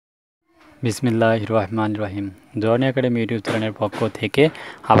বিসমিল্লাহির রহমানির রহিম। Journey academy YouTube চ্যানেলের পক্ষ থেকে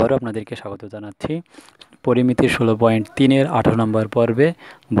আবারও আপনাদেরকে স্বাগত জানাচ্ছি। পরিমিতি 16.3-এর 18 নম্বর পর্বে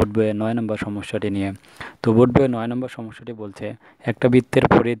বোর্ড বইয়ের 9 নম্বর সমস্যাটি নিয়ে। তো বোর্ড বইয়ের 9 নম্বর সমস্যাটি বলছে একটা বৃত্তের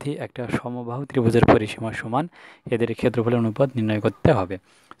পরিধি একটা সমবাহু ত্রিভুজের পরিসীমা সমান, এদের ক্ষেত্রফলের অনুপাত নির্ণয় করতে হবে।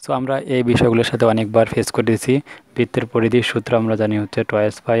 সো আমরা এই বিষয়গুলোর সাথে অনেকবার ফেস করেছি। বৃত্তের পরিধির সূত্র আমরা জানি হচ্ছে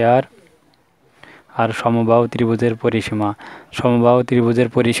 2πr, আর সমবাহু ত্রিভুজের পরিসীমা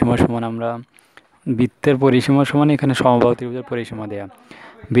সমান আমরা বৃত্তের পরিসীমা সমান এখানে সমবাহু ত্রিভুজের পরিসীমা দেয়া।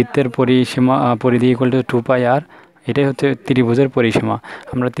 বৃত্তের পরিধি ইকুয়াল টু 2πr, এটাই হচ্ছে ত্রিভুজের পরিসীমা।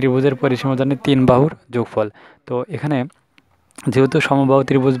 আমরা ত্রিভুজের পরিসীমা জানি 3 বাহুর যোগফল। তো এখানে যেহেতু সমবাহু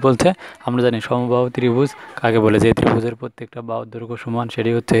ত্রিভুজ বলছে, আমরা জানি সমবাহু ত্রিভুজ কাকে বলে, যে ত্রিভুজের প্রত্যেকটা বাহুর দৈর্ঘ্য সমান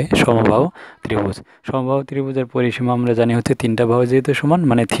সেটি হচ্ছে সমবাহু ত্রিভুজ। সমবাহু ত্রিভুজের পরিসীমা আমরা জানি হচ্ছে 3টা বাহু যেহেতু সমান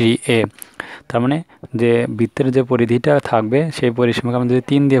মানে 3a। তার মানে যে বৃত্তের যে পরিধিটা থাকবে সেই পরিসীমাকে আমরা যদি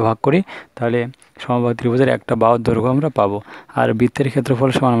 3 দিয়ে ভাগ করি তাহলে সমবাহু ত্রিভুজের একটা বাহুর দৈর্ঘ্য আমরা পাবো। আর বৃত্তের ক্ষেত্রফল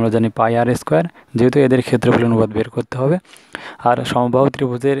সমান আমরা জানি πr², যেহেতু এদের ক্ষেত্রফল অনুপাত বের করতে হবে। আর সমবাহু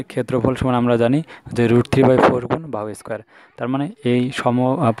ত্রিভুজের ক্ষেত্রফল সমান আমরা জানি যে √3/4 গুণ বাহু স্কোয়ার। তার মানে এই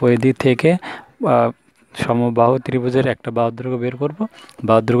পরিধি থেকে সমবাহু ত্রিভুজের একটা বাহুর দৈর্ঘ্য বের করব,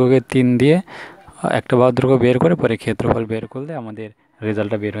 বাহুর দৈর্ঘ্যকে 3 দিয়ে একটা বাহুর দৈর্ঘ্য বের করে পরে ক্ষেত্রফল বের করলে আমাদের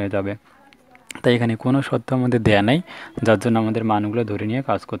রেজাল্টটা বের হয়ে যাবে। তাই এখানে কোনো শর্ত আমাদের দেয়া নাই, যার জন্য আমাদের মানগুলো ধরে নিয়ে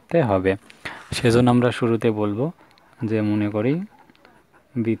কাজ করতে হবে। সেজন্য আমরা শুরুতে বলবো যে মনে করি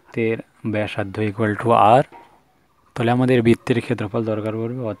বৃত্তের ব্যাসার্ধ ইকুয়াল টু r, তাহলে আমাদের বৃত্তের ক্ষেত্রফল দরকার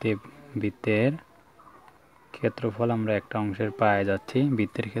পড়বে। অতএব বৃত্তের ক্ষেত্রফল আমরা একটা অংশের পায়ে যাচ্ছি,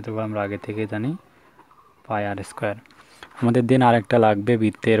 বৃত্তের ক্ষেত্রফল আমরা আগে থেকে জানি πr²। আমাদের দিন আরেকটা লাগবে,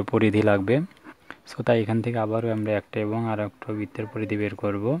 বৃত্তের পরিধি লাগবে। সো তাই এখান থেকে আবারও আমরা একটা এবং আর একটা বৃত্তের পরিধি বের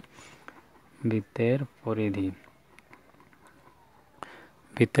করব। বৃত্তের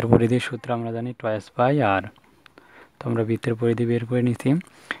পরিধির সূত্র আমরা জানি 2πr। তো আমরা বৃত্তের পরিধি বের করে নিছি।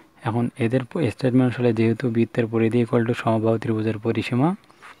 এখন এদের স্টেটমেন্ট আসলে যেহেতু বৃত্তের পরিধি ইকুয়াল টু সমবাহু ত্রিভুজের পরিসীমা,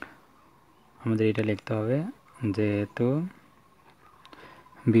 আমাদের এটা লিখতে হবে যেহেতু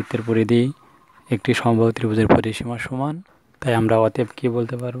বৃত্তের পরিধি একটি সমবাহু ত্রিভুজের পরিসীমা সমান, তাই আমরা অতএব কি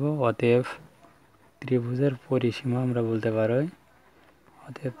বলতে পারবো, অতএব ত্রিভুজের পরিসীমা আমরা বলতে পারো,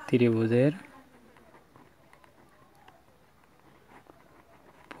 অতএব ত্রিভুজের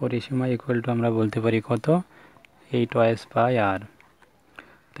পরিসীমা ইকুয়াল টু আমরা বলতে পারি কত, এই 2πr।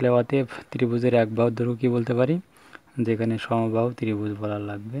 তাহলে অতএব ত্রিভুজের এক বাহুর দৈর্ঘ্য কী বলতে পারি, যেখানে সমবাহু ত্রিভুজ বলা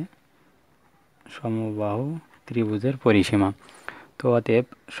লাগবে, সমবাহু ত্রিভুজের পরিসীমা। তো অতএব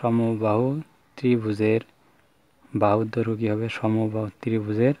সমবাহু ত্রিভুজের বাহুর দৈর্ঘ্য কী হবে, সমবাহু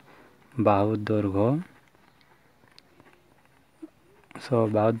ত্রিভুজের বাহুর দৈর্ঘ্য, সো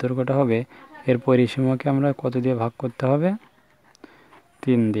বাহুর দৈর্ঘ্যটা হবে, এর পরিসীমাকে আমরা কত দিয়ে ভাগ করতে হবে,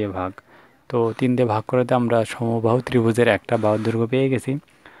 3 দিয়ে ভাগ। তো 3 দিয়ে ভাগ করাতে আমরা সমবাহু ত্রিভুজের একটা বাহুর দৈর্ঘ্য পেয়ে গেছি।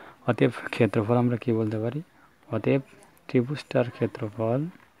 অতএব ক্ষেত্রফল আমরা কি বলতে পারি, অতএব ত্রিভুজটার ক্ষেত্রফল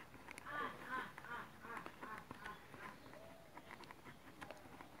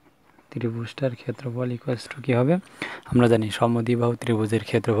ইকুয়ালস টু কী হবে, আমরা জানি সমদ্বিবাহু ত্রিভুজের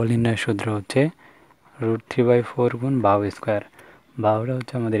ক্ষেত্রফল নির্ণয়ের সূত্র হচ্ছে √3/4 গুণ বাহু স্কোয়ার। বাহুটা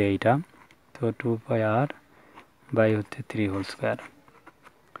হচ্ছে আমাদের এইটা, তো 2πr বাই হচ্ছে 3 হোল স্কোয়ার।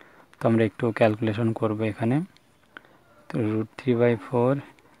 তো আমরা একটু ক্যালকুলেশন করব এখানে। তো √3/4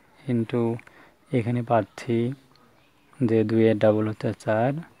 ইন্টু এখানে পাচ্ছি যে 2-এর ডাবল হচ্ছে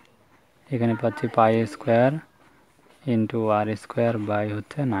 4, এখানে পাচ্ছি π² ইন্টু r² বাই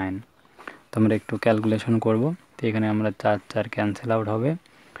হচ্ছে 9। তো আমরা একটু ক্যালকুলেশন করব। তো এখানে আমরা 4 ক্যান্সেল আউট হবে।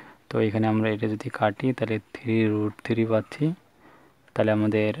 তো এখানে আমরা এটা যদি কাটি তাহলে 3√3 পাচ্ছি। তাহলে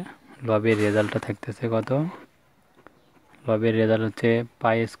আমাদের লবের রেজাল্টটা থাকতেছে কত, লবের রেজাল্ট হচ্ছে π²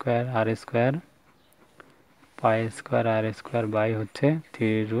 বাই হচ্ছে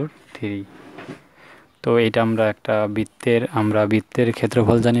 3√3। তো এটা আমরা একটা বৃত্তের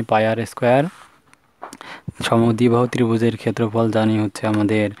ক্ষেত্রফল জানি πr², সমদ্বিবাহু ত্রিভুজের ক্ষেত্রফল জানি হচ্ছে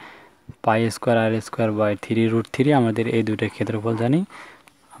আমাদের π² বাই 3√3। আমাদের এই দুইটার ক্ষেত্রফল জানি,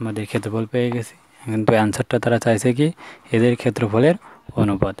 আমাদের ক্ষেত্রফল পেয়ে গেছি। কিন্তু অ্যান্সারটা তারা চাইছে কি, এদের ক্ষেত্রফলের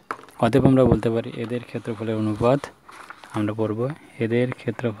অনুপাত। অতএব আমরা বলতে পারি এদের ক্ষেত্রফলের অনুপাত, আমরা পড়ব এদের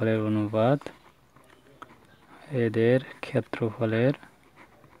ক্ষেত্রফলের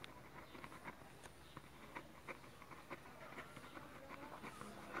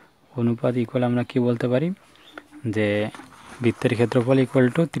অনুপাত ইকুয়াল আমরা কি বলতে পারি, যে বৃত্তের ক্ষেত্রফল ইকুয়াল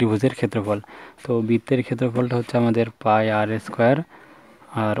টু ত্রিভুজের ক্ষেত্রফল। তো বৃত্তের ক্ষেত্রফলটা হচ্ছে আমাদের πr²,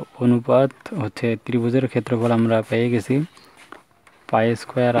 আর অনুপাত হচ্ছে ত্রিভুজের ক্ষেত্রফল আমরা পেয়ে গেছি π²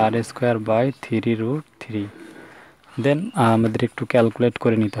 বাই 3√3। দেন আমাদের একটু ক্যালকুলেট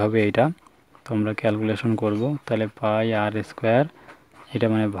করে নিতে হবে এইটা। আমরা ক্যালকুলেশন করব। তাহলে পাই আর স্কোয়ার, এটা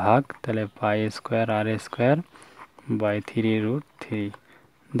মানে ভাগ, তাহলে পাই স্কোয়ার আর স্কোয়ার বাই 3√3।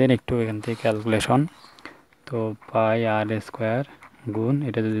 দেন একটু এখান থেকে ক্যালকুলেশন, তো পাই আর স্কোয়ার গুণ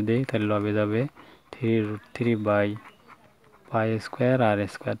এটা যদি দেই তাহলে লবে যাবে 3√3 by pi square R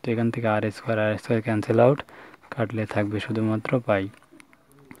square. তো এখান থেকে আর স্কোয়ার ক্যান্সেল আউট, কাটলে থাকবে শুধুমাত্র পাই।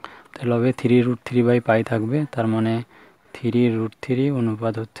 তাহলে লবে 3√3 বাই পাই থাকবে, তার মানে 3√3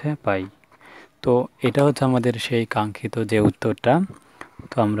 অনুপাত হচ্ছে পাই। তো এটা হচ্ছে আমাদের সেই কাঙ্ক্ষিত যে উত্তরটা।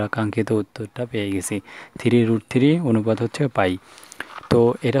 তো আমরা কাঙ্ক্ষিত উত্তরটা পেয়ে গেছি, 3√3 অনুপাত হচ্ছে পাই। তো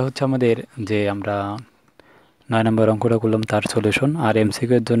এটা হচ্ছে আমাদের যে আমরা 9 নম্বর অঙ্কটা করলাম তার সলিউশন। আর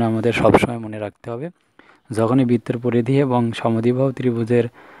এমসিকিউ এর জন্য আমাদের সবসময় মনে রাখতে হবে, যখনই বৃত্তের পরিধি এবং সমদ্বিবাহু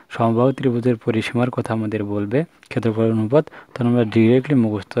ত্রিভুজের পরিসীমার কথা আমাদের বলবে ক্ষেত্রফল অনুপাত, তখন আমরা ডিরেক্টলি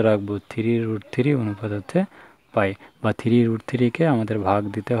মুখস্থ রাখবো 3√3 অনুপাত হচ্ছে পাই, বা 3√3কে আমাদের ভাগ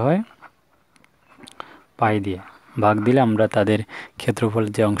দিতে হয় পাই দিয়ে। ভাগ দিলে আমরা তাদের ক্ষেত্রফল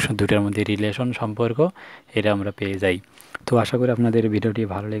যে অংশ দুটার মধ্যে রিলেশন সম্পর্ক এটা আমরা পেয়ে যাই। তো আশা করি আপনাদের ভিডিওটি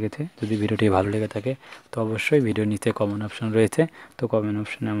ভালো লেগেছে। যদি ভিডিওটি ভালো লেগে থাকে তো অবশ্যই ভিডিওর নিচে কমেন্ট অপশন রয়েছে, তো কমেন্ট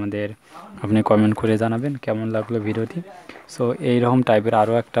অপশনে আপনি কমেন্ট করে জানাবেন কেমন লাগলো ভিডিওটি। সো এইরকম টাইপের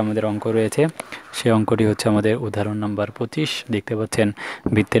আরও একটা আমাদের অঙ্ক রয়েছে, সেই অঙ্কটি হচ্ছে আমাদের উদাহরণ নাম্বার 25। দেখতে পাচ্ছেন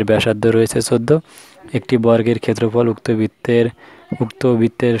বৃত্তের ব্যাসার্ধ রয়েছে 14, একটি বর্গের ক্ষেত্রফল উক্ত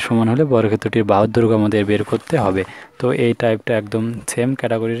বৃত্তের সমান হলে বর্গক্ষেত্রটির বাহুর দৈর্ঘ্য আমাদের বের করতে হবে। তো এই টাইপটা একদম সেম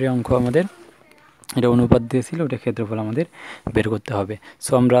ক্যাটাগরির অঙ্ক আমাদের, এটা অনুপাত দিয়েছিল, ওটা ক্ষেত্রফল আমাদের বের করতে হবে।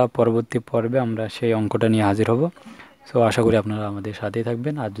 সো আমরা পরবর্তী পর্বে আমরা সেই অঙ্কটা নিয়ে হাজির হব। সো আশা করি আপনারা আমাদের সাথেই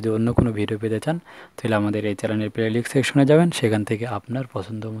থাকবেন। আর যদি অন্য কোনো ভিডিও পেতে চান তাহলে আমাদের এই চ্যানেলের প্লেলিস্ট সেকশনে যাবেন, সেখান থেকে আপনার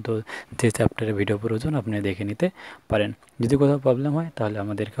পছন্দ মতো যে চ্যাপ্টারের ভিডিও প্রয়োজন আপনি দেখে নিতে পারেন। যদি কোথাও প্রবলেম হয় তাহলে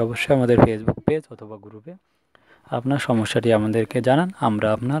আমাদেরকে অবশ্যই আমাদের ফেসবুক পেজ অথবা গ্রুপে আপনার সমস্যাটি আমাদেরকে জানান, আমরা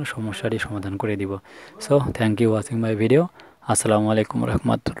আপনার সমস্যাটি সমাধান করে দিব। So thank you watching my video. আসসালামু আলাইকুম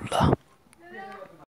রহমতুল্লাহ।